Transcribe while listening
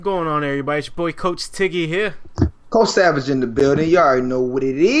Going on, everybody? It's your boy Coach Tiggy here. Coach Savage in the building. You already know what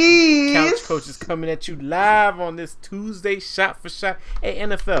it is. Couch Coach is coming at you live on this Tuesday, shot for shot. Hey,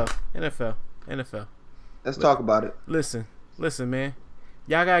 NFL. Let's talk about it. Listen, man.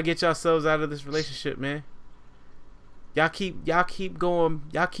 Y'all gotta get yourselves out of this relationship, man. Y'all keep going.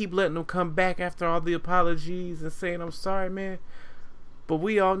 Y'all keep letting them come back after all the apologies and saying I'm sorry, man. But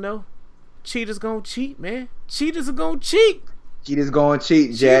we all know, cheaters gonna cheat, man. Cheaters are gonna cheat. Cheaters gonna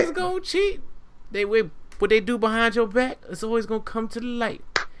cheat, Jack. Cheaters gonna cheat. What they do behind your back is always gonna come to the light.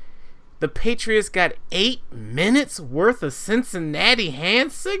 The Patriots got 8 minutes worth of Cincinnati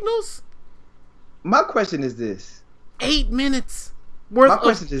hand signals. My question is this: 8 minutes worth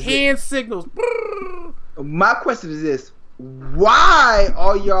of hand signals. My question is this: why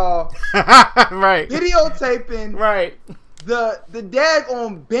are y'all right videotaping the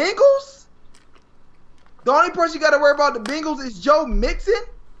daggone Bengals? The only person you got to worry about the Bengals is Joe Mixon.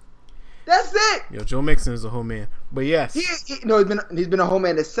 That's it. Yo, Joe Mixon is a whole man. But yes, he's been a whole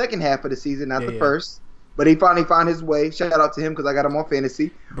man the second half of the season, not the first. But he finally found his way. Shout out to him because I got him on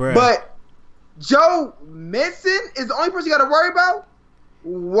fantasy. Bruh. But Joe Mixon is the only person you got to worry about.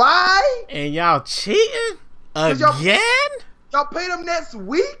 Why? And y'all cheating again? Y'all pay them next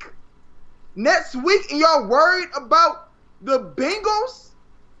week, and y'all worried about the Bengals?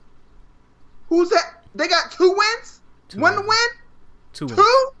 Who's that? They got 2 wins. One win. 2 wins.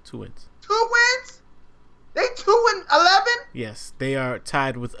 2 wins. 2 wins. They 2-11. Yes, they are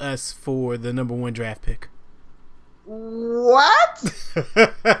tied with us for the number 1 draft pick. What?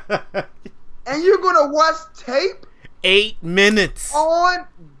 And you're gonna watch tape? 8 minutes on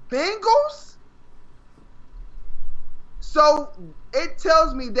Bengals? So it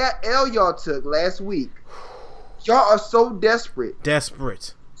tells me that L y'all took last week. Y'all are so desperate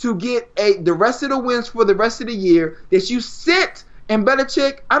to get the rest of the wins for the rest of the year that you sit and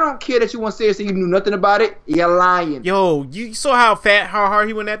Belichick. I don't care that you want to say you knew nothing about it. You're lying. Yo, you saw how hard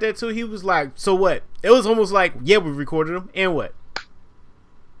he went at that too. He was like, so what? It was almost like, yeah, we recorded him, and what?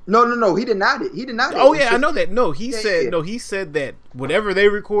 No. He denied it. Oh yeah, I know that. No, he said that whatever they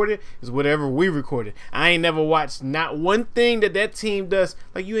recorded is whatever we recorded. I ain't never watched not one thing that team does.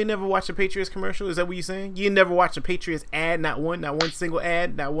 Like, you ain't never watched a Patriots commercial? Is that what you're saying? You ain't never watched a Patriots ad? Not one single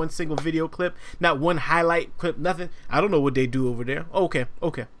ad, not one single video clip, not one highlight clip, nothing. I don't know what they do over there. Okay,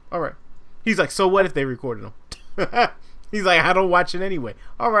 all right. He's like, so what if they recorded them? He's like, I don't watch it anyway.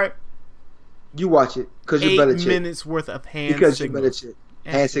 All right. You watch it because you're Belichick. 8 minutes worth of hand because signals. You're Belichick.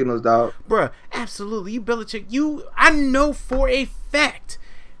 Hand signals, dog. Bruh, absolutely. You Belichick. I know for a fact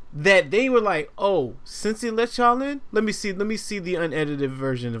that they were like, oh, since he let y'all in, let me see the unedited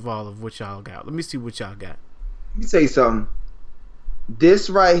version of all of what y'all got. Let me see what y'all got. Let me tell you something. This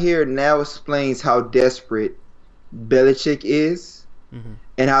right here now explains how desperate Belichick is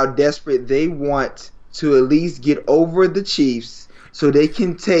and how desperate they want to at least get over the Chiefs so they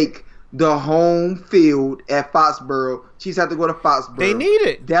can take the home field at Foxborough. Chiefs have to go to Foxborough. They need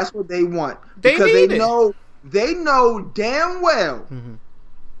it. That's what they want. Because they know damn well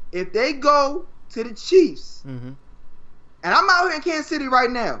if they go to the Chiefs, and I'm out here in Kansas City right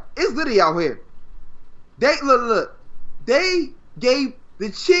now. It's literally out here. They look. They gave the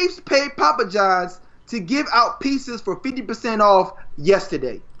Chiefs paid Papa John's to give out pizzas for 50% off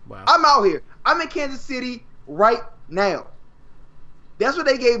yesterday. Wow. I'm out here. I'm in Kansas City right now. That's what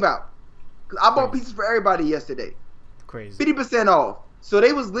they gave out. I bought pizzas for everybody yesterday. Crazy. 50% off. So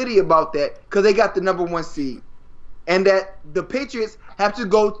they was litty about that because they got the number 1 seed. And that the Patriots have to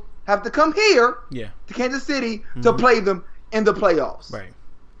come here to Kansas City to play them in the playoffs. Right.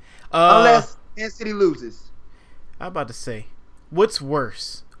 Unless Kansas City loses. I'm about to say, what's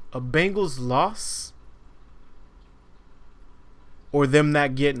worse? A Bengals loss or them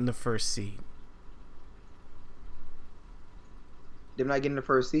not getting the first seed? Them not getting the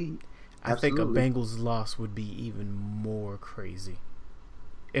first seed. Absolutely. I think a Bengals loss would be even more crazy.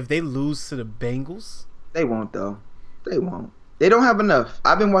 If they lose to the Bengals, they won't though. They won't. They don't have enough.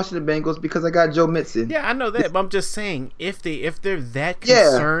 I've been watching the Bengals because I got Joe Mixon. Yeah, I know that, but I'm just saying if they're that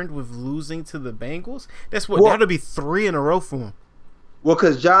concerned with losing to the Bengals, that'll be 3 in a row for them. Well,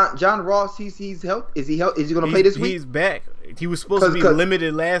 because John Ross, he's healthy. Is he healthy? Is he going to play this week? He's back. He was supposed to be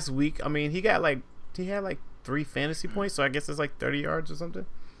limited last week. I mean, he had like 3 fantasy points, so I guess it's like 30 yards or something.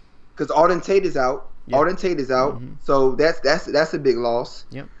 Because Alden Tate is out. So that's a big loss.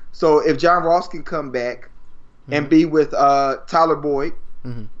 Yep. So if John Ross can come back and be with Tyler Boyd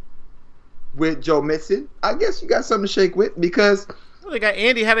with Joe Mixon, I guess you got something to shake with because they got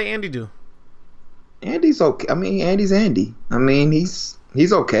Andy. How did Andy do? Andy's okay. I mean, Andy's Andy. I mean, he's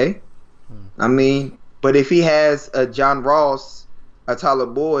okay. I mean, but if he has a John Ross, Tyler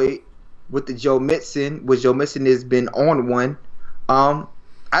Boyd with the Joe Mixon, which Joe Mixon has been on one.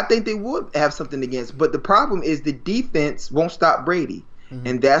 I think they would have something against. But the problem is the defense won't stop Brady. Mm-hmm.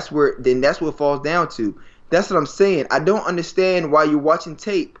 And that's what it falls down to. That's what I'm saying. I don't understand why you're watching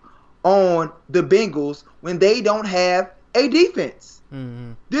tape on the Bengals when they don't have a defense.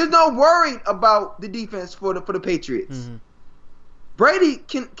 Mm-hmm. There's no worry about the defense for the Patriots. Mm-hmm. Brady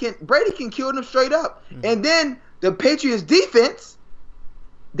can kill them straight up. Mm-hmm. And then the Patriots defense,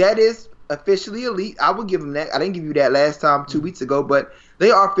 that is officially elite. I would give them that. I didn't give you that last time 2 weeks ago, but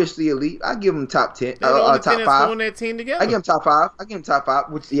they are officially elite. I give them top 10, top 5. That team together. I give them top 5.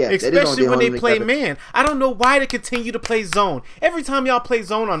 Which especially when they play man. I don't know why they continue to play zone. Every time y'all play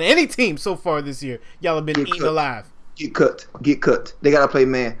zone on any team so far this year, y'all have been eaten alive. Get cooked. They gotta play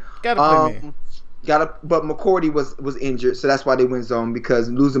man. But McCourty was injured, so that's why they went zone, because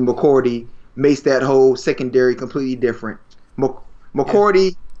losing McCourty makes that whole secondary completely different.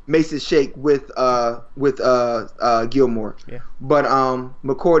 McCourty makes it shake with Gilmore. Yeah. But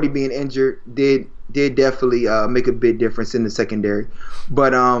McCourty being injured did definitely make a big difference in the secondary.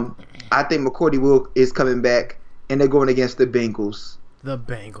 But I think McCourty is coming back, and they're going against the Bengals. The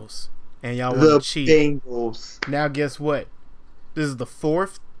Bengals. And y'all want to cheat. The Bengals. Now guess what? This is the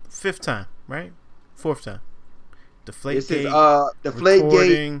fifth time, right? Fourth time. Deflategate. This is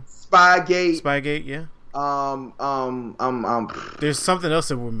Deflategate, Spygate, yeah. There's something else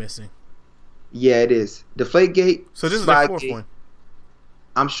that we're missing. Yeah, it is. Deflategate. So this is the fourth one.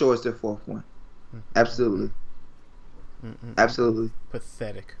 I'm sure it's the fourth one. Absolutely. Absolutely.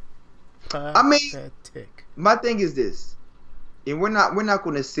 Pathetic. I mean, my thing is this, and we're not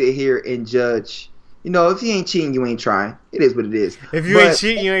going to sit here and judge. You know, if you ain't cheating, you ain't trying. It is what it is. If you ain't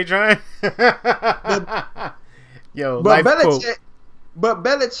cheating, you ain't trying. But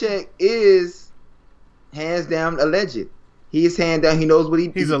Belichick is hands down a legend. He is hands down. He knows what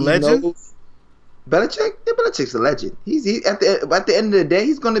he's a legend. Knows. Belichick's a legend. He's at the end of the day,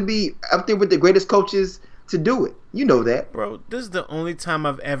 he's going to be up there with the greatest coaches to do it. You know that, bro. This is the only time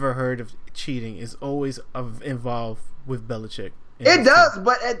I've ever heard of cheating is always involved with Belichick. It does,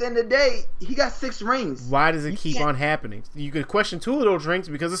 but at the end of the day, he got 6 rings. Why does it keep on happening? You could question 2 of those rings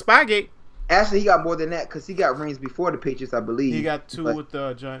because of Spygate. Actually, he got more than that because he got rings before the Patriots, I believe. He got 2 with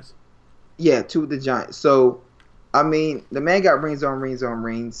the Giants. Yeah, 2 with the Giants. So, I mean, the man got rings on rings on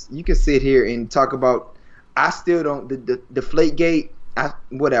rings. You can sit here and talk about. I still don't the Deflategate.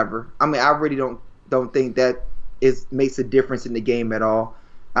 Whatever. I mean, I really don't think that makes a difference in the game at all.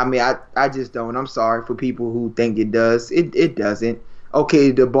 I mean, I just don't. I'm sorry for people who think it does. It doesn't.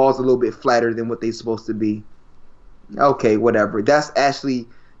 Okay, the ball's a little bit flatter than what they're supposed to be. Okay, whatever. That's actually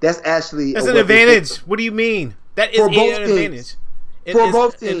an advantage. What do you mean? That is an advantage. For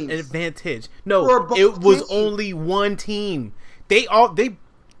both teams. An advantage. No, it was only one team. They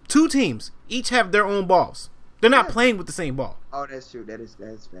 2 teams each have their own balls. They're not playing with the same ball. Oh, that's true. That's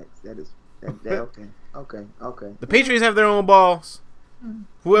facts. That is okay. The Patriots have their own balls.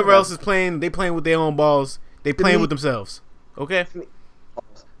 Whoever else is playing, they playing with their own balls. They playing with themselves. Okay.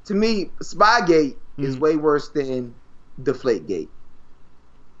 To me, Spygate is way worse than Deflategate.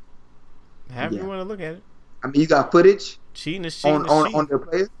 However you want to look at it. I mean, you got footage. Cheating is cheating on their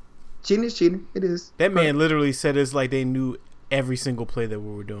players. Cheating is cheating. It is. That man literally said it's like they knew every single play that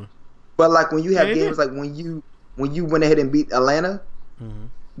we were doing. But like when you have games like when you went ahead and beat Atlanta,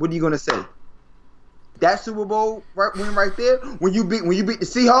 what are you gonna say? That Super Bowl win right there. When you beat the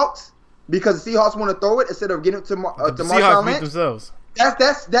Seahawks, because the Seahawks want to throw it instead of getting it to Marshawn Lynch. Themselves.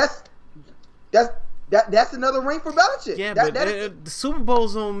 That's another ring for Belichick. Yeah, but the Super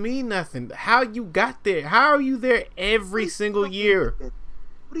Bowls don't mean nothing. How you got there? How are you there every single year?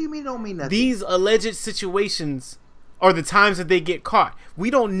 What do you mean don't mean nothing? These alleged situations are the times that they get caught. We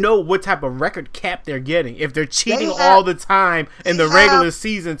don't know what type of record cap they're getting. If they're cheating all the time in the regular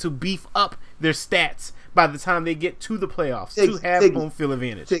season to beef up their stats by the time they get to the playoffs to have home field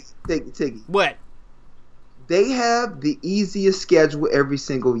advantage. Tiggy. What? They have the easiest schedule every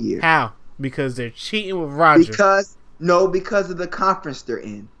single year. How? Because they're cheating with Roger. Because of the conference they're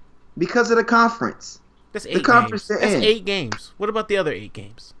in. Because of the conference. That's 8 games. That's 8 games. What about the other 8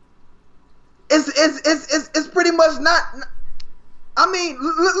 games? It's pretty much not. I mean,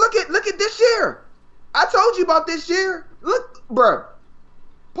 look at this year. I told you about this year. Look, bro.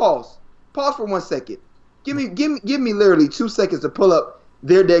 Pause for 1 second. Give me literally 2 seconds to pull up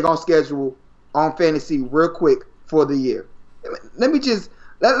their daggone schedule on fantasy real quick for the year. Let me just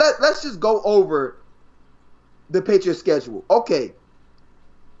let's just go over the Patriots schedule. Okay.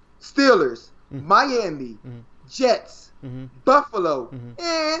 Steelers, Miami, Jets, Buffalo,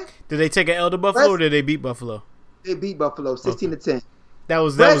 and did they take an L to Buffalo or did they beat Buffalo? They beat Buffalo 16-10.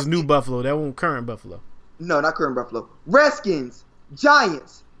 That was New Buffalo. That wasn't current Buffalo. No, not current Buffalo. Redskins,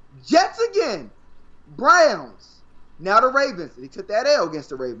 Giants, Jets again, Browns. Now the Ravens. They took that L against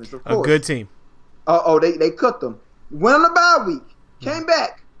the Ravens, of course. A good team. They cooked them. Went on the bye week. Came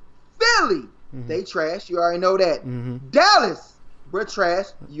back. Philly. They trash. You already know that. Dallas. We're trash.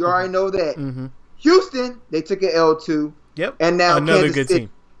 You already know that. Houston. They took an L too. Yep. And now another Kansas good City. team.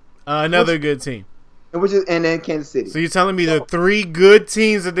 Another good team. And then Kansas City. So you're telling me the 3 good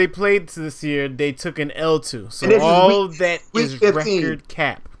teams that they played this year, they took an L to. So all that is 15. Record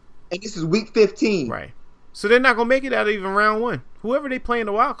cap. And this is week 15. Right. So they're not going to make it out of even round 1. Whoever they play in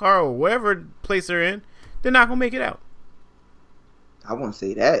the wild card or whatever place they're in, they're not going to make it out. I won't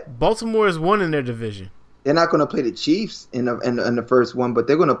say that. Baltimore is 1 in their division. They're not going to play the Chiefs in the first one, but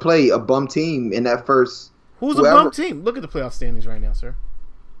they're going to play a bum team in that first. Who's a bum team? Look at the playoff standings right now, sir.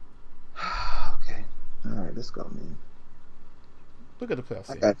 Okay. All right, let's go, man. Look at the playoff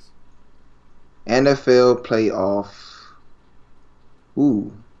standings. NFL playoff.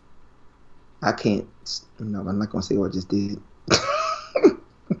 Ooh. I can't. No, I'm not going to say what I just did.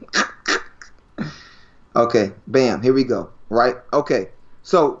 Okay, bam. Here we go. Right? Okay.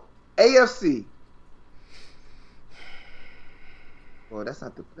 So, AFC. Well, that's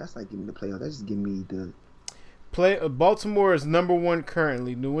not giving me the playoff. That's just giving me the Baltimore is number 1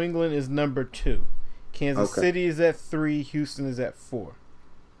 currently. New England is number 2. Kansas City is at 3. Houston is at 4.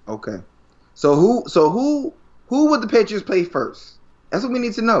 Okay. So who would the Patriots play first? That's what we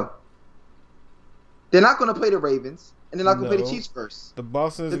need to know. They're not going to play the Ravens, and they're not going to play the Chiefs first. The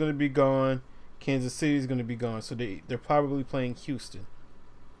Boston is going to be gone. Kansas City is going to be gone. So they're probably playing Houston.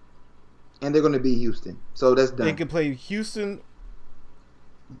 And they're going to be Houston. So that's done. They could play Houston.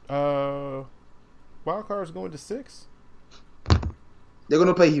 Wild card's going to 6. They're going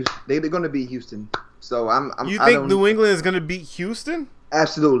to play Houston. They're going to beat Houston. So You think New England is going to beat Houston?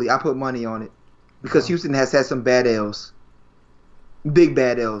 Absolutely. I put money on it because Houston has had some bad L's, big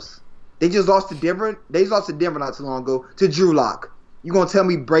bad L's. They just lost to Denver. They lost to Denver not too long ago to Drew Lock. You gonna tell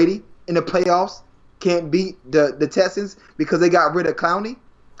me Brady in the playoffs can't beat the Texans because they got rid of Clowney?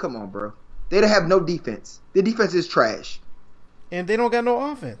 Come on, bro. They don't have no defense. Their defense is trash. And they don't got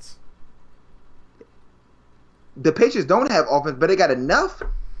no offense. The Patriots don't have offense, but they got enough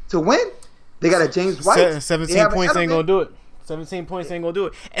to win. They got a James White. 17 points ain't going to do it. 17 points ain't going to do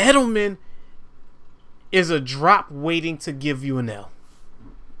it. Edelman is a drop waiting to give you an L.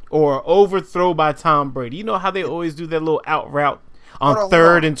 Or overthrow by Tom Brady. You know how they always do that little out route on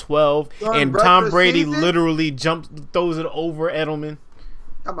 3rd and 12, and Tom Brady literally throws it over Edelman.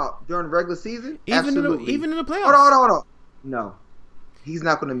 How about during the regular season? Even in the playoffs. Hold on. No. He's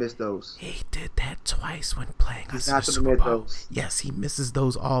not going to miss those. He did that twice when playing a Super Bowl. Yes, he misses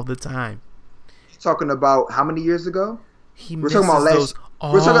those all the time. He's talking about how many years ago? We're talking about those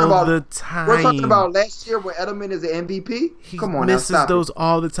all the time. We're talking about last year when Edelman is an MVP? Come on, misses those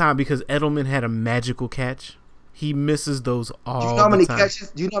all the time because Edelman had a magical catch. He misses those all the time. Do you know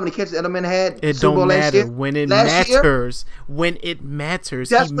how many catches Edelman had? It don't matter when it matters. When it matters,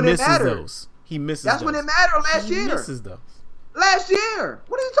 he misses those. He misses those. That's when it mattered last year. He misses those. Last year.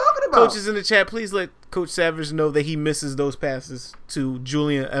 What are you talking about? Coaches in the chat, please let Coach Savage know that he misses those passes to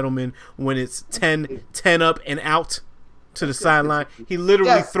Julian Edelman when it's 10 up and out to the sideline. He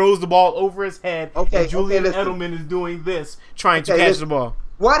literally throws the ball over his head, and Julian Edelman is doing this, trying to catch the ball.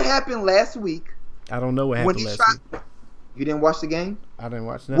 What happened last week? I don't know what happened last week. You didn't watch the game? I didn't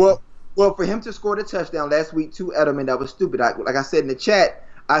watch nothing. Well, for him to score the touchdown last week to Edelman, that was stupid. Like I said in the chat,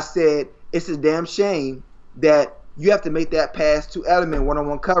 I said it's a damn shame that you have to make that pass to Edelman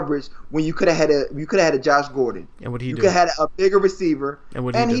one-on-one coverage when you could have had a Josh Gordon. And what he do? You could have had a bigger receiver.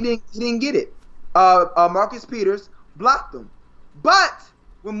 And he didn't get it. Marcus Peters blocked him. But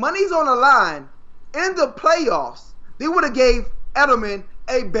when money's on the line in the playoffs, they would have gave Edelman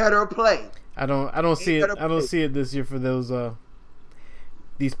a better play. I don't see it. I don't see it this year for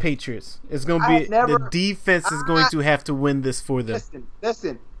these Patriots. It's going to be the defense is going to have to win this for them.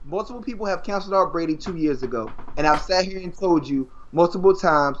 Listen. Multiple people have canceled out Brady 2 years ago, and I've sat here and told you multiple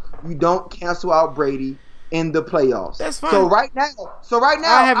times you don't cancel out Brady in the playoffs. That's fine. So right now,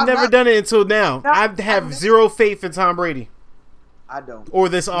 I have never done it until now. I have zero faith in Tom Brady. I don't. Or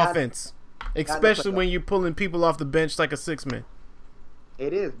this offense, especially when you're pulling people off the bench like a 6-man.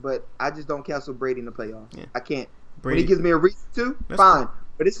 It is, but I just don't cancel Brady in the playoffs. Yeah. I can't. Brady, when he gives me a reason to, fine. Cool.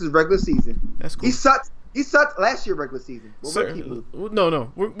 But this is regular season. That's cool. He sucked last year regular season.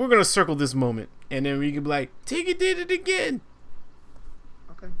 No. We're going to circle this moment, and then we can be like, Tiggy did it again.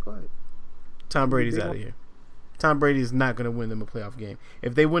 Okay, go ahead. Tom Brady's out of here. Tom Brady is not going to win them a playoff game.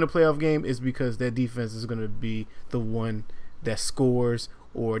 If they win a playoff game, it's because their defense is going to be the one that scores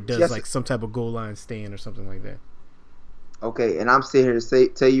or does like some type of goal line stand or something like that. Okay, and I'm sitting here to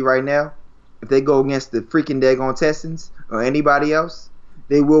tell you right now, if they go against the freaking daggone Texans or anybody else,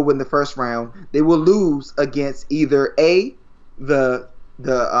 they will win the first round. They will lose against either A, the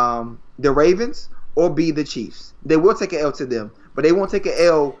Ravens, or B, the Chiefs. They will take an L to them, but they won't take an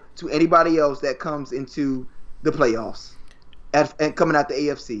L to anybody else that comes into the playoffs and coming out the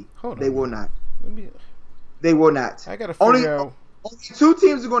AFC. They will not. They will not. I gotta figure out. Only two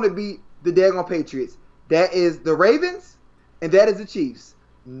teams are going to beat the daggone Patriots. That is the Ravens, and that is the Chiefs.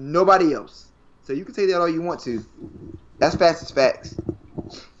 Nobody else. So you can say that all you want to. That's fast as facts.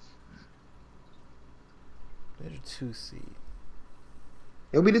 They're a 2 seed.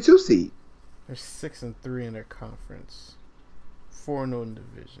 It'll be the 2 seed. They're 6-3 in their conference. 4-0 in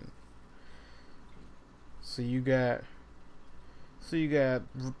division. So you got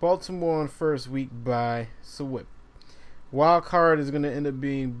Baltimore on first week bye. So what? Wild card is going to end up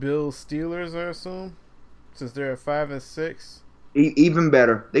being Bills Steelers, I assume, since they're at 5-6. Even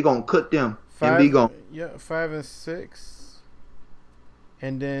better, they're gonna cut them and be gone. Yeah, 5-6.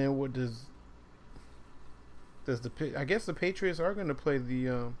 And then what does I guess the Patriots are going to play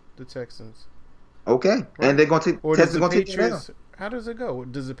the Texans. Okay, right? And they're going to Texans going to take them down. How does it go?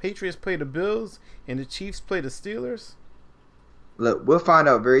 Does the Patriots play the Bills and the Chiefs play the Steelers? Look, we'll find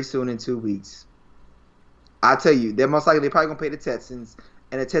out very soon in 2 weeks. I tell you, they're most likely probably gonna play the Texans,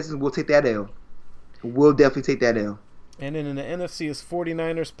 and the Texans will take that L. We'll definitely take that L. And then in the NFC is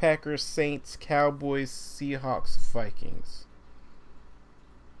 49ers, Packers, Saints, Cowboys, Seahawks, Vikings.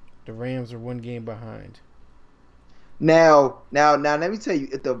 The Rams are 1 game behind. Now, let me tell you,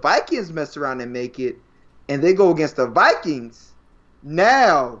 if the Vikings mess around and make it, and they go against the Vikings,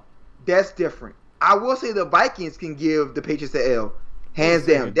 now that's different. I will say the Vikings can give the Patriots the L, hands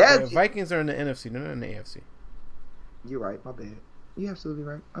down. The Vikings are in the NFC, they're not in the AFC. You're right, my bad. You're absolutely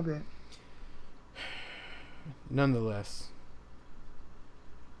right, my bad. Nonetheless,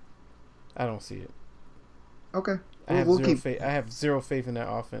 I don't see it. Okay. I have zero faith in that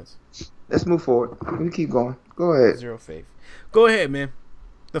offense. Let's move forward. We keep going. Go ahead. Zero faith. Go ahead, man.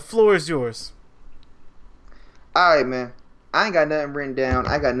 The floor is yours. All right, man. I ain't got nothing written down.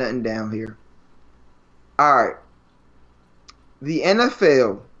 I got nothing down here. All right. The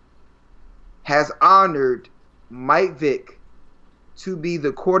NFL has honored Mike Vick to be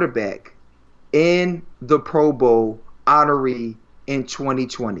the quarterback in the Pro Bowl honoree in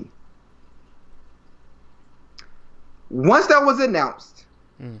 2020. Once that was announced,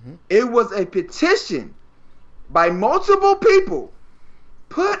 it was a petition by multiple people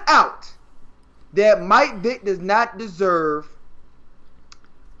put out that Mike Vick does not deserve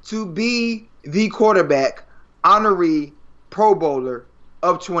to be the quarterback honoree Pro Bowler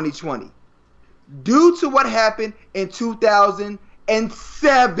of 2020 due to what happened in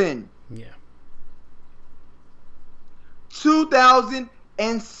 2007. Yeah.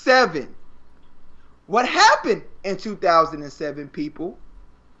 2007. What happened in 2007, people,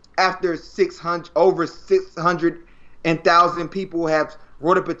 after over 600,000 people have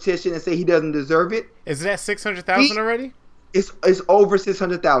wrote a petition and say he doesn't deserve it? Is that 600,000 already? It's over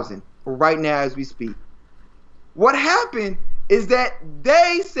 600,000 right now as we speak. What happened is that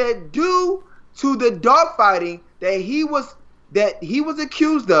they said due to the dogfighting that he was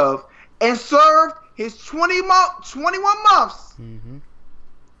accused of and served his 21 months.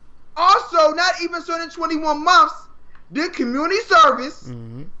 Also, not even serving 21 months, did community service,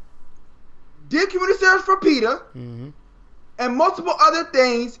 did community service for PETA, and multiple other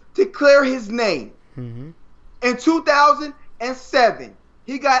things to clear his name. In 2007,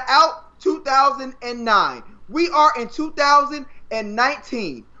 he got out 2009. We are in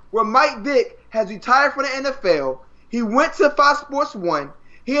 2019, where Mike Vick has retired from the NFL. He went to Fox Sports 1.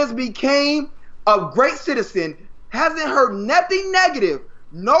 He has became a great citizen, hasn't heard nothing negative,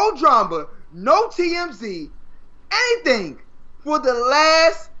 no drama, no TMZ, anything for the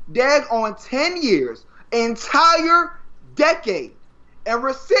last daggone 10 years, entire decade. And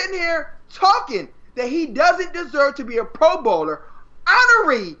we're sitting here talking that he doesn't deserve to be a Pro Bowler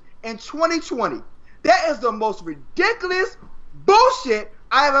honoree in 2020. That is the most ridiculous bullshit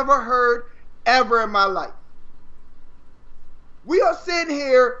I have ever heard ever in my life. We are sitting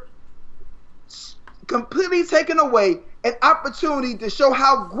here completely taking away an opportunity to show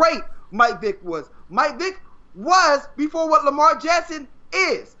how great Mike Vick was. Mike Vick was before what Lamar Jackson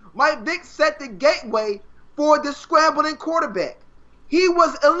is. Mike Vick set the gateway for the scrambling quarterback. He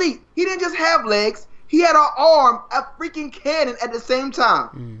was elite. He didn't just have legs. He had an arm, a freaking cannon at the same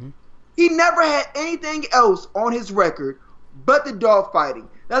time. He never had anything else on his record but the dogfighting.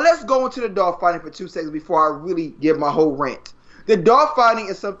 Now let's go into the dogfighting for 2 seconds before I really give my whole rant. The dogfighting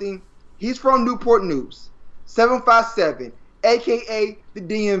is something. He's from Newport News, 757, aka the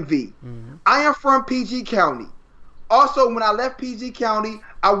DMV. Mm-hmm. I am from PG County. Also, when I left PG County,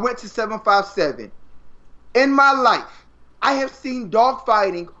 I went to 757. In my life, I have seen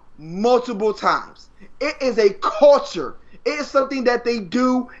dogfighting multiple times. It is a culture. It is something that they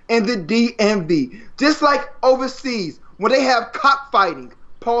do in the DMV. Just like overseas, when they have cockfighting,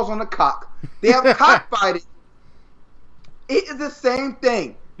 pause on the cock. They have cockfighting. It is the same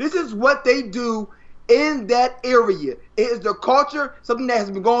thing. This is what they do in that area. It is the culture, something that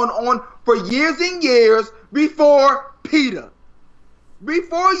has been going on for years and years before Peter.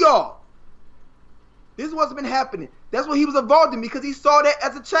 Before y'all. This is what's been happening. That's what he was involved in because he saw that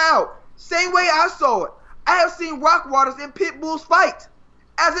as a child. Same way I saw it. I have seen Rockwaters and Pit Bulls fight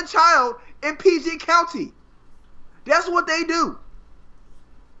as a child in PG County. That's what they do.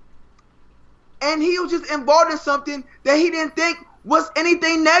 And he was just involved in something that he didn't think was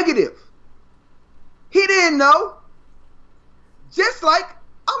anything negative. He didn't know. Just like,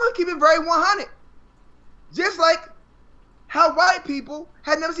 I'm going to keep it very 100. Just like how white people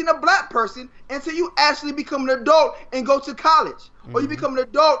had never seen a black person until you actually become an adult and go to college. Mm-hmm. Or you become an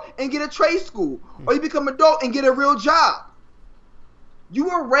adult and get a trade school. Mm-hmm. Or you become an adult and get a real job. You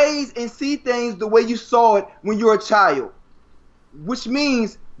were raised and see things the way you saw it when you were a child. Which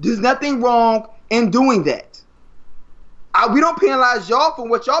means there's nothing wrong in doing that. We don't penalize y'all for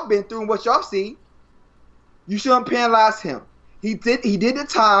what y'all been through and what y'all see. You shouldn't penalize him. He did the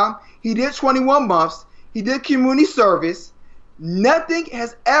time. He did 21 months. He did community service. Nothing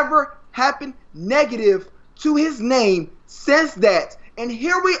has ever happened negative to his name since that. And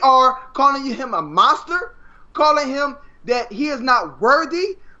here we are calling him a monster, calling him that he is not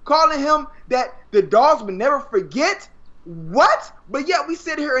worthy, calling him that the dogs would never forget. What? But yet we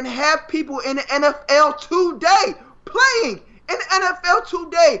sit here and have people in the NFL today playing in the NFL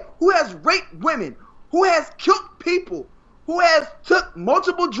today who has raped women, who has killed people, who has took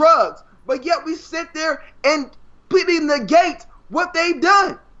multiple drugs, but yet we sit there and completely negate what they've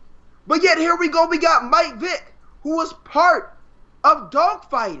done. But yet here we go, we got Mike Vick, who was part of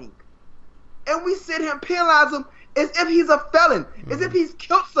dogfighting. And we sit here and penalize him as if he's a felon, as if he's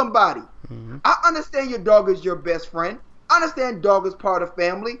killed somebody. Mm-hmm. I understand your dog is your best friend. I understand dog is part of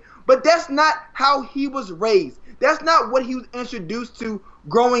family, but that's not how he was raised. That's not what he was introduced to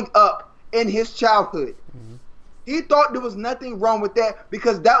growing up in his childhood. Mm-hmm. He thought there was nothing wrong with that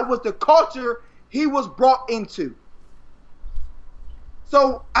because that was the culture he was brought into.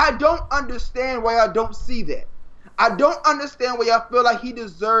 So I don't understand why I don't see that. I don't understand why I feel like he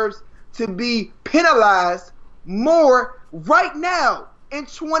deserves to be penalized more right now in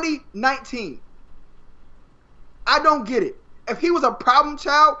 2019. I don't get it. If he was a problem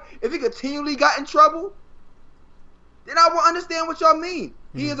child, if he continually got in trouble, then I will understand what y'all mean.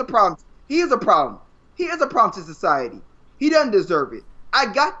 He is a problem. He is a problem. He is a problem to society. He doesn't deserve it.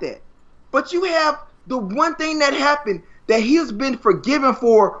 I got that. But you have the one thing that happened that he has been forgiven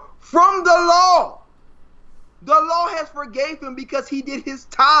for from the law. The law has forgave him because he did his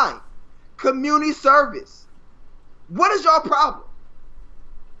time. Community service. What is y'all problem?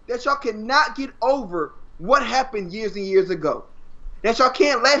 That y'all cannot get over what happened years and years ago. That y'all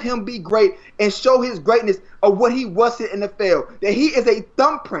can't let him be great and show his greatness of what he was in the NFL. That he is a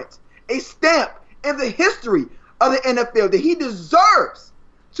thumbprint, a stamp in the history of the NFL. That he deserves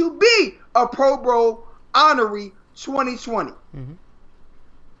to be a Pro Bowl honoree 2020. Mm-hmm.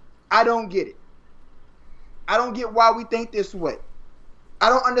 I don't get it. I don't get why we think this way. I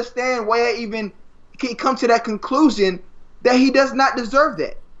don't understand why I even can come to that conclusion that he does not deserve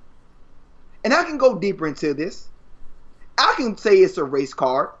that. And I can go deeper into this. I can say it's a race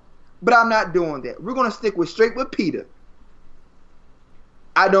card, but I'm not doing that. We're going to stick straight with Peter.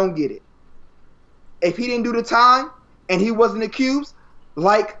 I don't get it. If he didn't do the time and he wasn't accused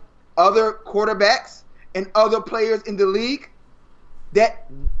like other quarterbacks and other players in the league that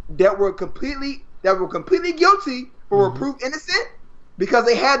were completely guilty but were proved innocent because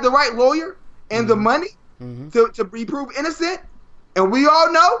they had the right lawyer and the money to be proved innocent, and we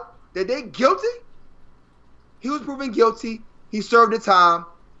all know that they guilty. He was proven guilty. He served the time.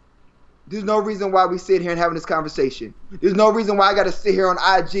 There's no reason why we sit here and having this conversation. There's no reason why I got to sit here on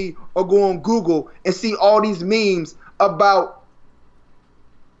IG or go on Google and see all these memes about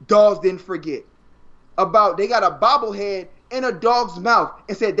dogs didn't forget. About they got a bobblehead in a dog's mouth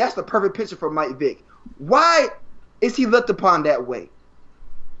and said that's the perfect picture for Mike Vick. Why is he looked upon that way?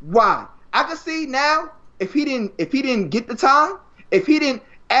 Why? I can see now if he didn't get the time, if he didn't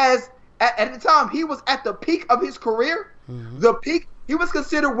at the time he was at the peak of his career, the peak, he was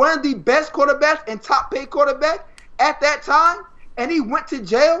considered one of the best quarterbacks and top paid quarterback at that time, and he went to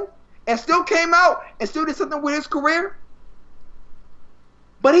jail and still came out and still did something with his career.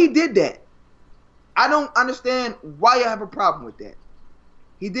 But he did that. I don't understand why you have a problem with that.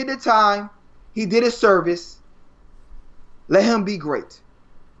 He did the time. He did his service. Let him be great.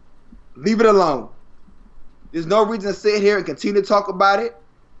 Leave it alone. There's no reason to sit here and continue to talk about it.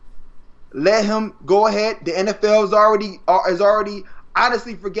 Let him go ahead. The NFL is already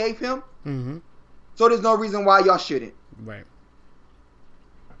honestly forgave him. Mm-hmm. So there's no reason why y'all shouldn't. Right.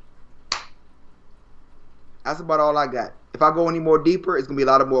 That's about all I got. If I go any more deeper, it's going to be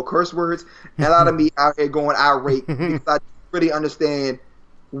a lot of more curse words and a lot of me out here going irate because I really understand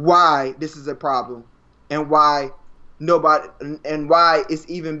why this is a problem and why it's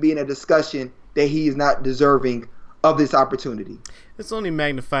even being a discussion that he is not deserving of this opportunity. It's only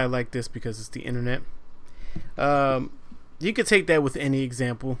magnified like this because it's the internet. You could take that with any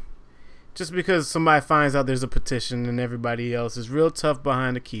example. Just because somebody finds out there's a petition and everybody else is real tough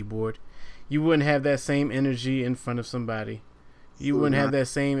behind the keyboard, you wouldn't have that same energy in front of somebody. You wouldn't have that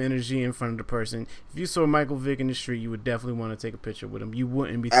same energy in front of the person. If you saw Michael Vick in the street, you would definitely want to take a picture with him. You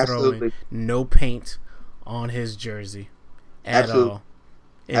wouldn't be throwing no paint on his jersey at all.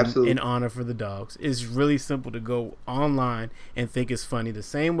 In honor for the dogs. It's really simple to go online and think it's funny. The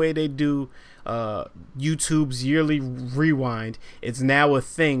same way they do YouTube's yearly rewind, it's now a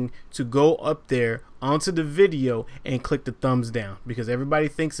thing to go up there onto the video and click the thumbs down because everybody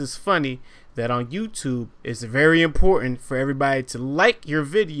thinks it's funny that on YouTube it's very important for everybody to like your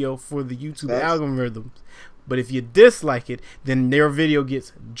video for the YouTube algorithms. But if you dislike it, then their video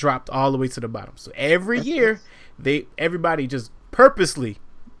gets dropped all the way to the bottom. So every year, everybody just purposely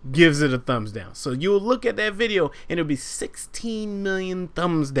gives it a thumbs down. So you'll look at that video and it'll be 16 million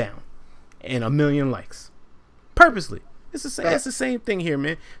thumbs down and 1 million likes. Purposely. It's the same thing here,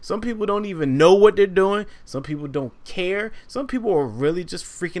 man. Some people don't even know what they're doing. Some people don't care. Some people are really just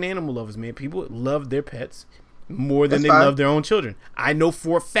freaking animal lovers, man. People love their pets more than they love their own children. I know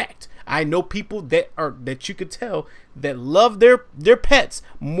for a fact. I know people that you could tell that love their pets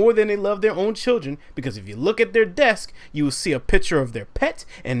more than they love their own children, because if you look at their desk, you will see a picture of their pet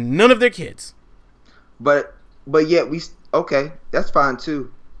and none of their kids. But yet that's fine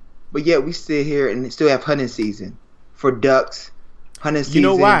too. But yet we sit here and still have hunting season for ducks, hunting season. You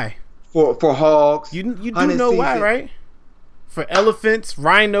know why? For hogs. You do know why, right? For elephants,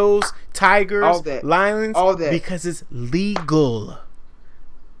 rhinos, tigers, lions, all that. Because it's legal.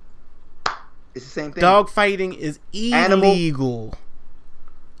 It's the same thing. Dog fighting is illegal.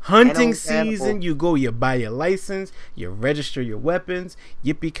 Hunting season, you go, you buy your license, you register your weapons,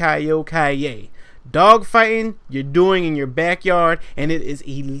 yippee-ki-yo-ki-yay. Dog fighting, you're doing in your backyard, and it is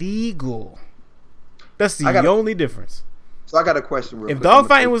illegal. That's the only difference. So I got a question real quick. If dog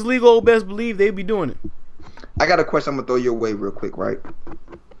fighting was legal, best believe they'd be doing it. I got a question I'm going to throw your way real quick, right?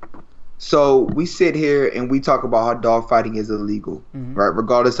 So we sit here and we talk about how dog fighting is illegal, right?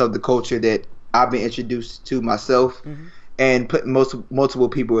 Regardless of the culture that I've been introduced to myself and put multiple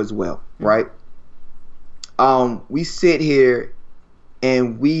people as well, right? We sit here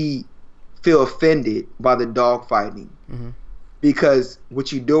and we feel offended by the dog fighting because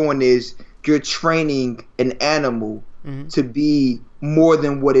what you're doing is you're training an animal to be more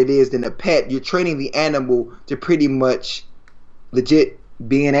than what it is than a pet. You're training the animal to pretty much legit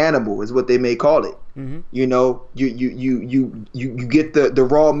be an animal, is what they may call it. You know, you get the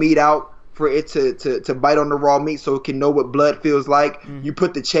raw meat out for it to bite on the raw meat so it can know what blood feels like. You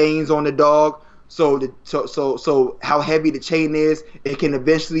put the chains on the dog so how heavy the chain is, it can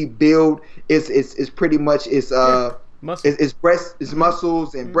eventually build it's pretty much it's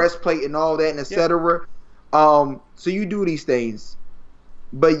muscles and breastplate and all that and etc. So you do these things,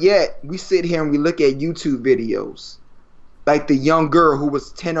 but yet we sit here and we look at YouTube videos like the young girl who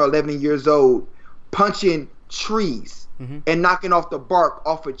was 10 or 11 years old punching trees and knocking off the bark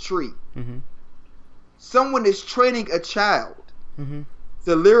off a tree. Someone is training a child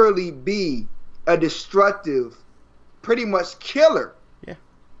to literally be a destructive, pretty much killer.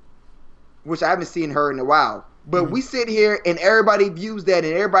 Which I haven't seen her in a while. But we sit here and everybody views that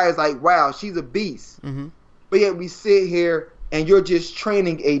and everybody's like, wow, she's a beast. But yet we sit here and you're just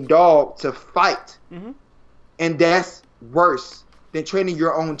training a dog to fight. And that's worse than training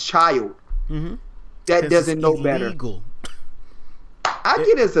your own child that doesn't know illegal. Better. I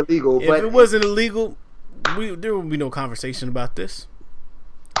get it's illegal, but if it wasn't illegal, there would be no conversation about this.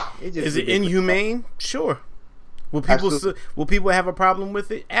 Is it inhumane? Sure. Will people have a problem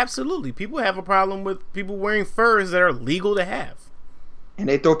with it? Absolutely. People have a problem with people wearing furs that are legal to have. And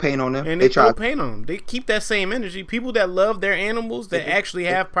they throw paint on them. And they throw paint on them. They keep that same energy. People that love their animals, that actually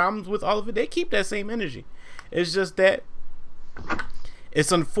have problems with all of it, they keep that same energy. It's just that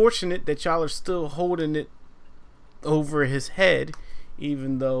it's unfortunate that y'all are still holding it over his head,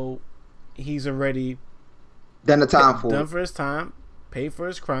 even though he's already done for his time, paid for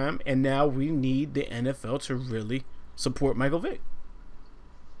his crime, and now we need the NFL to really support Michael Vick.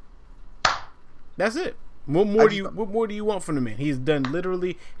 That's it. What more do you want from the man? He's done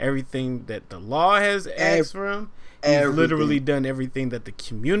literally everything that the law has asked for him. He's literally done everything that the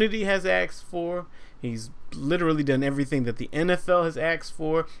community has asked for. He's literally done everything that the NFL has asked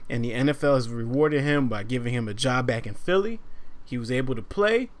for, and the NFL has rewarded him by giving him a job back in Philly. He was able to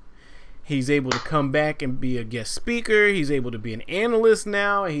play. He's able to come back and be a guest speaker. He's able to be an analyst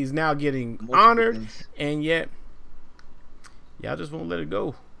now. He's now getting honored, and yet y'all just won't let it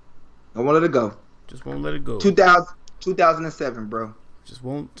go. I won't let it go. Just won't let it go. 2007, bro. Just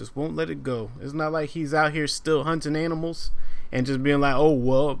won't let it go. It's not like he's out here still hunting animals and just being like, oh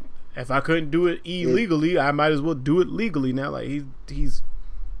well, if I couldn't do it illegally, I might as well do it legally now. Like he's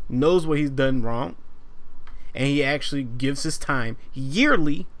knows what he's done wrong, and he actually gives his time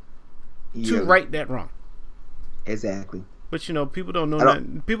yearly to right that wrong. Exactly. But people don't know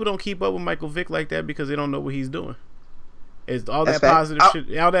that. People don't keep up with Michael Vick like that because they don't know what he's doing. It's all that positive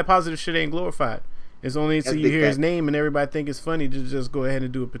shit. All that positive shit ain't glorified. It's only until you hear his name and everybody think it's funny to just go ahead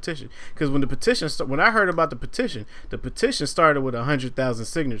and do a petition. Because when I heard about the petition started with 100,000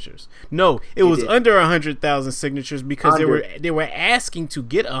 signatures. No, it was under 100,000 signatures because they were asking to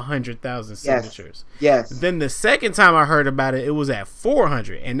get 100,000 signatures. Yes. Then the second time I heard about it, it was at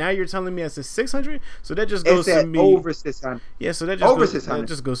 400, and now you're telling me it's at 600. So that just goes to me over 600. Yeah, so that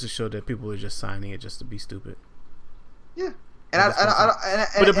just goes to show that people are just signing it just to be stupid. Yeah,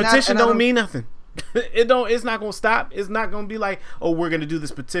 but a petition don't mean nothing. It's not gonna stop. It's not gonna be like, oh, we're gonna do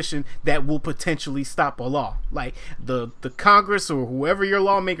this petition that will potentially stop a law. Like the Congress or whoever your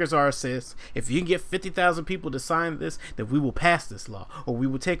lawmakers are says, if you can get 50,000 people to sign this, then we will pass this law or we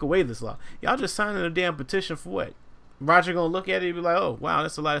will take away this law. Y'all just signing a damn petition for what? Roger gonna look at it and be like, oh wow,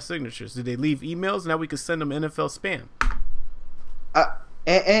 that's a lot of signatures. Did they leave emails? Now we can send them NFL spam.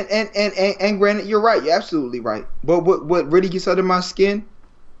 And granted, you're right. You're absolutely right. But what really gets under my skin,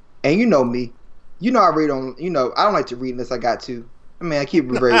 and you know me. I read on, I don't like to read unless I got to. I mean, I keep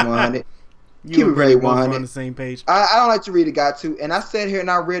it very 100. Keep it very 100. On the same page. I don't like to read a got to. And I sat here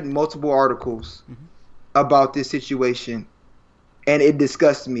and I read multiple articles about this situation. And it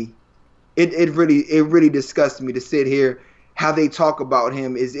disgusts me. It really disgusts me to sit here how they talk about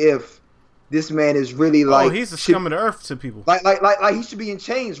him as if this man is really like... Oh, he's a scum of the earth to people. Like he should be in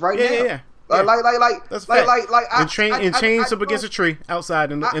chains now. Yeah. That's in chains up against a tree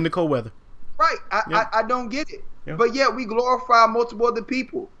outside in the cold weather. Right, I don't get it, but yet we glorify multiple other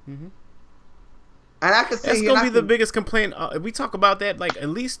people, and I can say that's gonna be the biggest complaint. We talk about that like at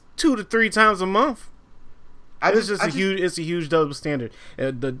least 2 to 3 times a month. It's a huge double standard.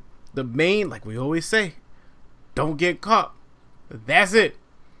 The main, like we always say, don't get caught. That's it.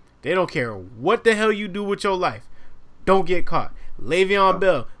 They don't care what the hell you do with your life. Don't get caught. Le'Veon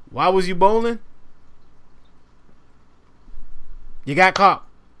Bell, why was you bowling? You got caught.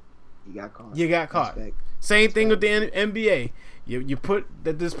 You got caught. Same thing with the NBA. You put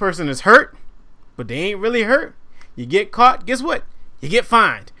that this person is hurt, but they ain't really hurt. You get caught. Guess what? You get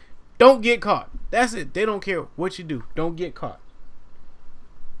fined. Don't get caught. That's it. They don't care what you do. Don't get caught.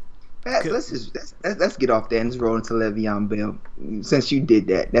 Let's get off there and just roll into Le'Veon Bell. Since you did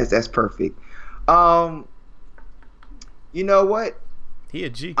that, that's perfect. You know what? He a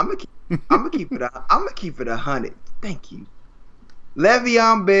G. I'm gonna keep it 100. Thank you.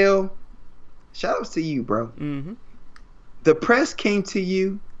 Le'Veon Bell, shout outs to you, bro. Mm-hmm. The press came to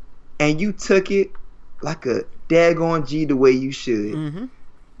you, and you took it like a daggone G the way you should. Mm-hmm.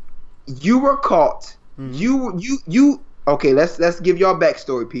 You were caught. Mm-hmm. You. Okay, let's give y'all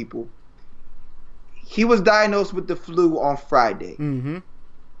backstory, people. He was diagnosed with the flu on Friday,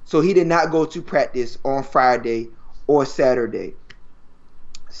 so he did not go to practice on Friday or Saturday.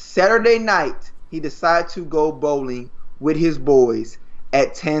 Saturday night, he decided to go bowling with his boys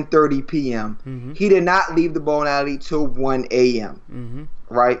at 10:30 p.m. He did not leave the bowling alley till 1 a.m.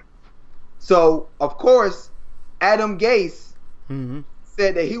 Right? So, of course, Adam Gase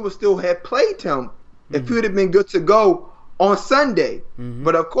said that he would still have played him if he would have been good to go on Sunday.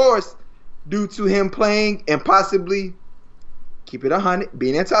 But, of course, due to him playing and possibly, keep it 100,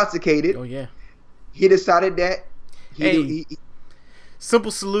 being intoxicated, he decided that simple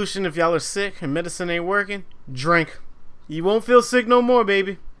solution if y'all are sick and medicine ain't working, drink. You won't feel sick no more,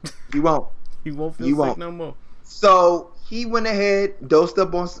 baby. You won't. You won't feel sick no more. So he went ahead, dosed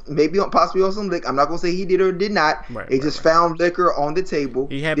up on possibly on some liquor. I'm not gonna say he did or did not. They just found liquor on the table.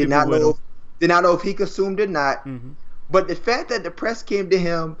 He had did not know Did not know if he consumed or not. Mm-hmm. But the fact that the press came to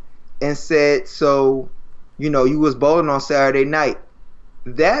him and said, so, you know, you was bowling on Saturday night.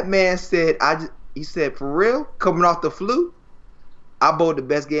 That man said, he said, for real, coming off the flu, I bowled the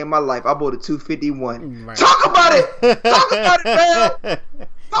best game of my life. I bowled a 251. Right. Talk about it. Talk about it, man.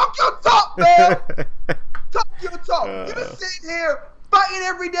 Talk your talk, man. Talk your talk. You're sitting here fighting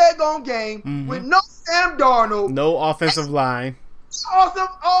every daggone game with no Sam Darnold. No offensive line. Awesome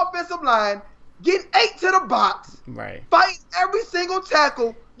offensive line. Getting 8 to the box. Right. Fighting every single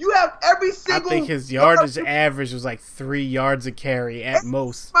tackle. You have every single... I think his yardage average was like 3 yards a carry at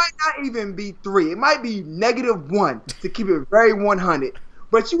most. It might not even be 3. It might be -1 to keep it very 100.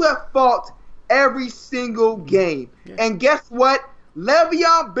 But you have fought every single game. Yeah. And guess what?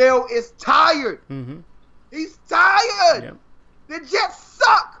 Le'Veon Bell is tired. Mm-hmm. He's tired. Yep. The Jets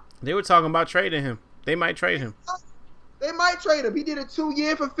suck. They were talking about trading him. They might trade him. They might trade him. He did a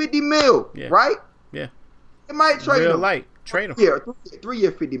 2-year for $50 million, right? Yeah. They might trade him. Light. Trade him. Yeah,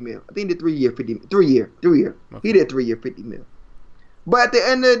 3-year $50 million. I think he did 3-year $50 million. 3 year. Okay. He did 3-year $50 million. But at the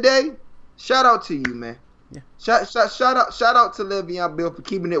end of the day, shout out to you, man. Yeah. Shout out to Le'Veon Bell for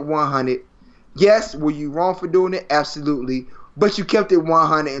keeping it 100. Yes, were you wrong for doing it? Absolutely. But you kept it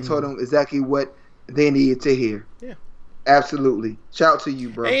 100 and told them exactly what they needed to hear. Yeah. Absolutely. Shout out to you,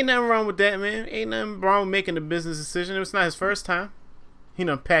 bro. Ain't nothing wrong with that, man. Ain't nothing wrong with making a business decision. It's not his first time. He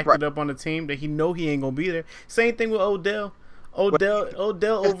done packed it up on the team that he know he ain't gonna be there. Same thing with Odell.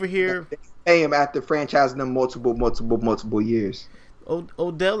 Odell over here. Pay him after franchising them multiple years.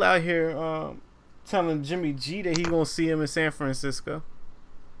 Odell out here telling Jimmy G that he gonna see him in San Francisco.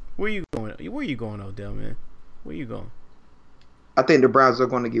 Where you going? Where you going, Odell, man? Where you going? I think the Browns are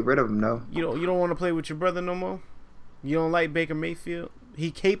going to get rid of him, though. You don't want to play with your brother no more? You don't like Baker Mayfield? He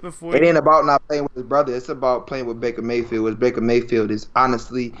caping for you. It ain't about not playing with his brother. It's about playing with Baker Mayfield. Which Baker Mayfield is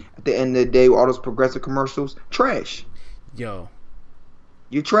honestly, at the end of the day, with all those progressive commercials, trash. Yo,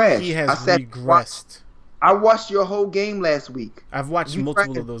 you trash. He has regressed. I watched your whole game last week. I've watched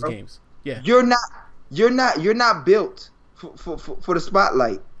multiple of those games. Yeah, you're not built for the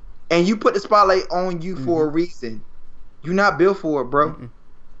spotlight, and you put the spotlight on you for a reason. You're not built for it, bro. Mm-mm.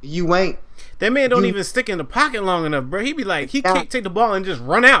 You ain't. That man don't even stick in the pocket long enough, bro. He be like, he can't take the ball and just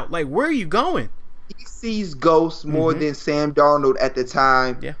run out. Like, where are you going? He sees ghosts more than Sam Darnold at the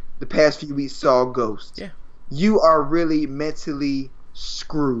time. Yeah. The past few weeks saw ghosts. Yeah. You are really mentally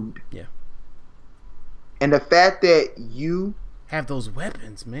screwed. Yeah. And the fact that you have those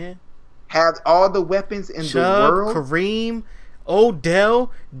weapons, man. Have all the weapons in the world. Kareem,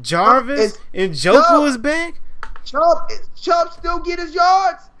 Odell, Jarvis, and Njoku is back. Chubb still get his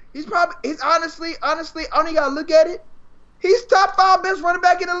yards. He's honestly, I only gotta look at it. He's top 5 best running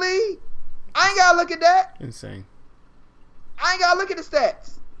back in the league. I ain't gotta look at that. Insane. I ain't gotta look at the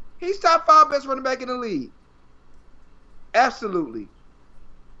stats. He's top 5 best running back in the league. Absolutely.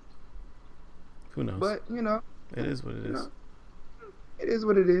 Who knows? But it is what it is. It is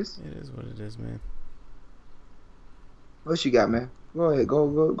what it is. It is what it is, man. What you got, man? Go ahead, go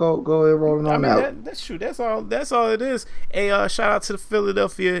ahead, rolling on out. That's true. That's all it is. Hey, shout out to the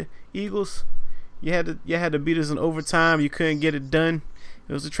Philadelphia Eagles. You had to beat us in overtime. You couldn't get it done.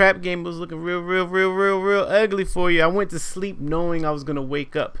 It was a trap game. It was looking real ugly for you. I went to sleep knowing I was gonna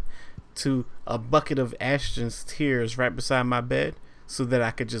wake up to a bucket of Ashton's tears right beside my bed, so that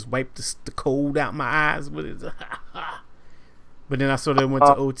I could just wipe the cold out my eyes with it. But then I sort of went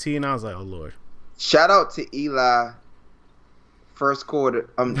to OT and I was like, oh Lord. Shout out to Eli. First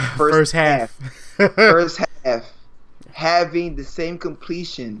half. First half, having the same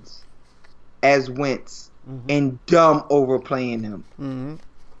completions as Wentz and dumb overplaying him. Mm-hmm.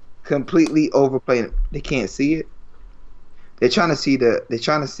 Completely overplaying him. They can't see it. They're trying to see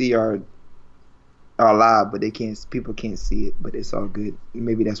our live, but people can't see it. But it's all good.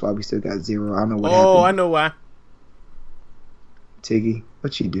 Maybe that's why we still got 0. I don't know what happened. Oh, I know why. Tiggy,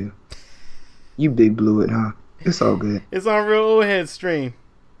 what you do? You big blew it, huh? It's all good. It's on Real Old Head stream.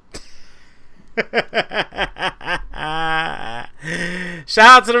 Shout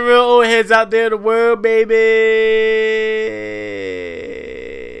out to the real old heads out there in the world, baby.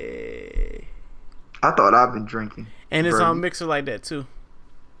 I thought I've been drinking. And it's on Mixer like that, too.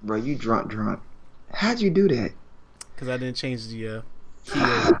 Bro, you drunk. How'd you do that? Because I didn't change the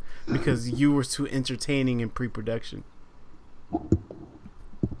key because you were too entertaining in pre-production.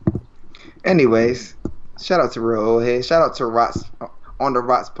 Anyways, shout out to Real Old Head. Shout out to Rots on the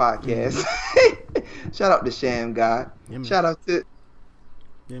Rots podcast. Shout out to Sham God. Yeah, shout out to.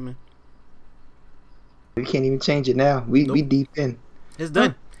 Yeah, man. We can't even change it now. We deep in. It's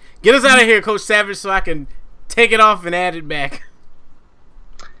done. Get us out of here, Coach Savage, so I can take it off and add it back.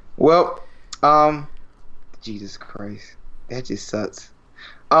 Well, Jesus Christ, that just sucks.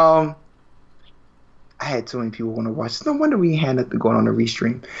 I had too many people want to watch. No wonder we had nothing going on the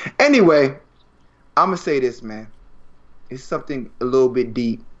restream. Anyway, I'm gonna say this, man. It's something a little bit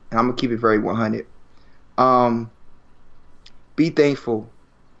deep, and I'm gonna keep it very 100. Be thankful.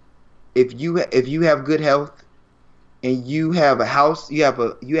 If you have good health, and you have a house, you have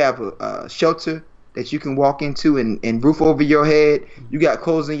a shelter that you can walk into, and roof over your head. You got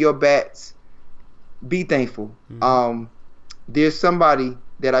clothes in your backs. Be thankful. Mm-hmm. There's somebody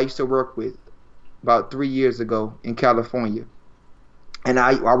that I used to work with about 3 years ago in California, and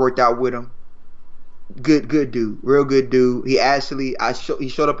I worked out with him. Good dude, real good dude. He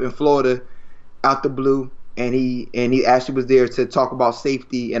showed up in Florida out the blue, and he actually was there to talk about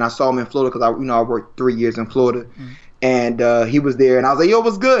safety. And I saw him in Florida because I worked 3 years in Florida, and he was there, and I was like, yo,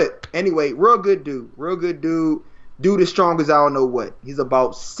 what's good? Anyway, real good dude. Dude as strong as I don't know what. He's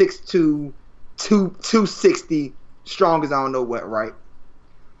about 6'2", 260, strong as I don't know what, right?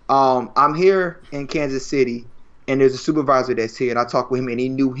 I'm here in Kansas City, and there's a supervisor that's here, and I talked with him, and he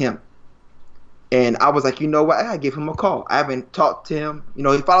knew him. And I was like, you know what? I gotta give him a call. I haven't talked to him. He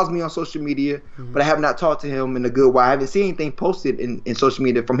follows me on social media, but I have not talked to him in a good while. I haven't seen anything posted in social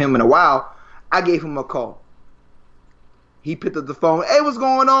media from him in a while. I gave him a call. He picked up the phone. Hey, what's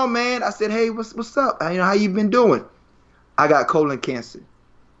going on, man? I said, hey, what's up? How you been doing? I got colon cancer.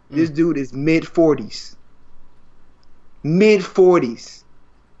 This dude is mid-40s.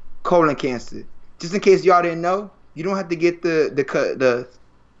 Colon cancer. Just in case y'all didn't know, you don't have to get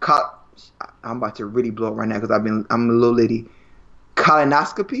I'm about to really blow it right now because I'm a little lady.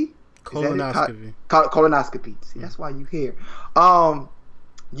 Colonoscopy. Colonoscopy. See, that's why you here.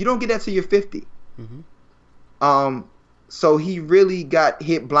 You don't get that till you're 50. Mm-hmm. So he really got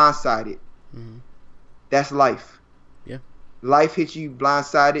hit blindsided. Mm-hmm. That's life. Yeah. Life hits you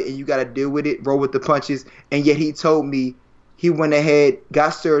blindsided, and you got to deal with it, roll with the punches. And yet he told me he went ahead,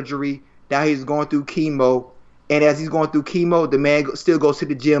 got surgery. Now he's going through chemo. And as he's going through chemo, the man still goes to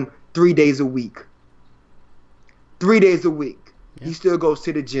the gym 3 days a week. 3 days a week. Yeah. He still goes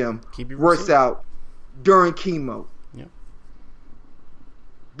to the gym, works out during chemo. Yeah.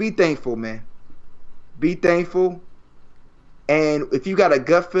 Be thankful, man. Be thankful. And if you got a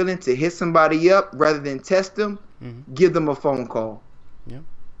gut feeling to hit somebody up rather than test them, give them a phone call. Yeah.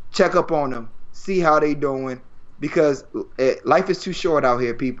 Check up on them. See how they doing. Because life is too short out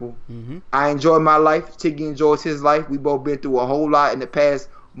here, people. Mm-hmm. I enjoy my life. Tiggy enjoys his life. We both been through a whole lot in the past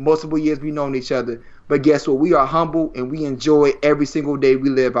multiple years we've known each other. But guess what? We are humble, and we enjoy every single day we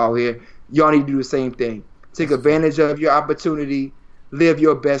live out here. Y'all need to do the same thing. Take advantage of your opportunity. Live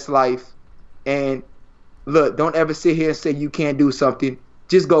your best life. And look, don't ever sit here and say you can't do something.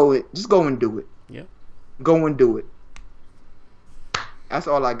 Just go and do it. Yeah. Go and do it. That's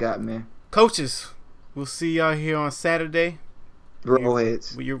all I got, man. Coaches, we'll see y'all here on Saturday. Real old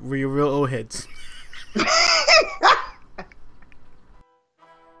heads. We're your real old heads.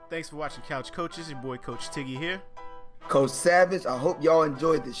 Thanks for watching Couch Coaches. Your boy Coach Tiggy here. Coach Savage, I hope y'all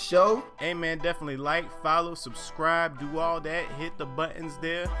enjoyed the show. Hey, man, definitely like, follow, subscribe, do all that. Hit the buttons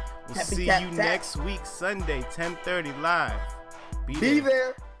there. We'll see you next week, Sunday, 10:30 live. Be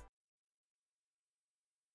there.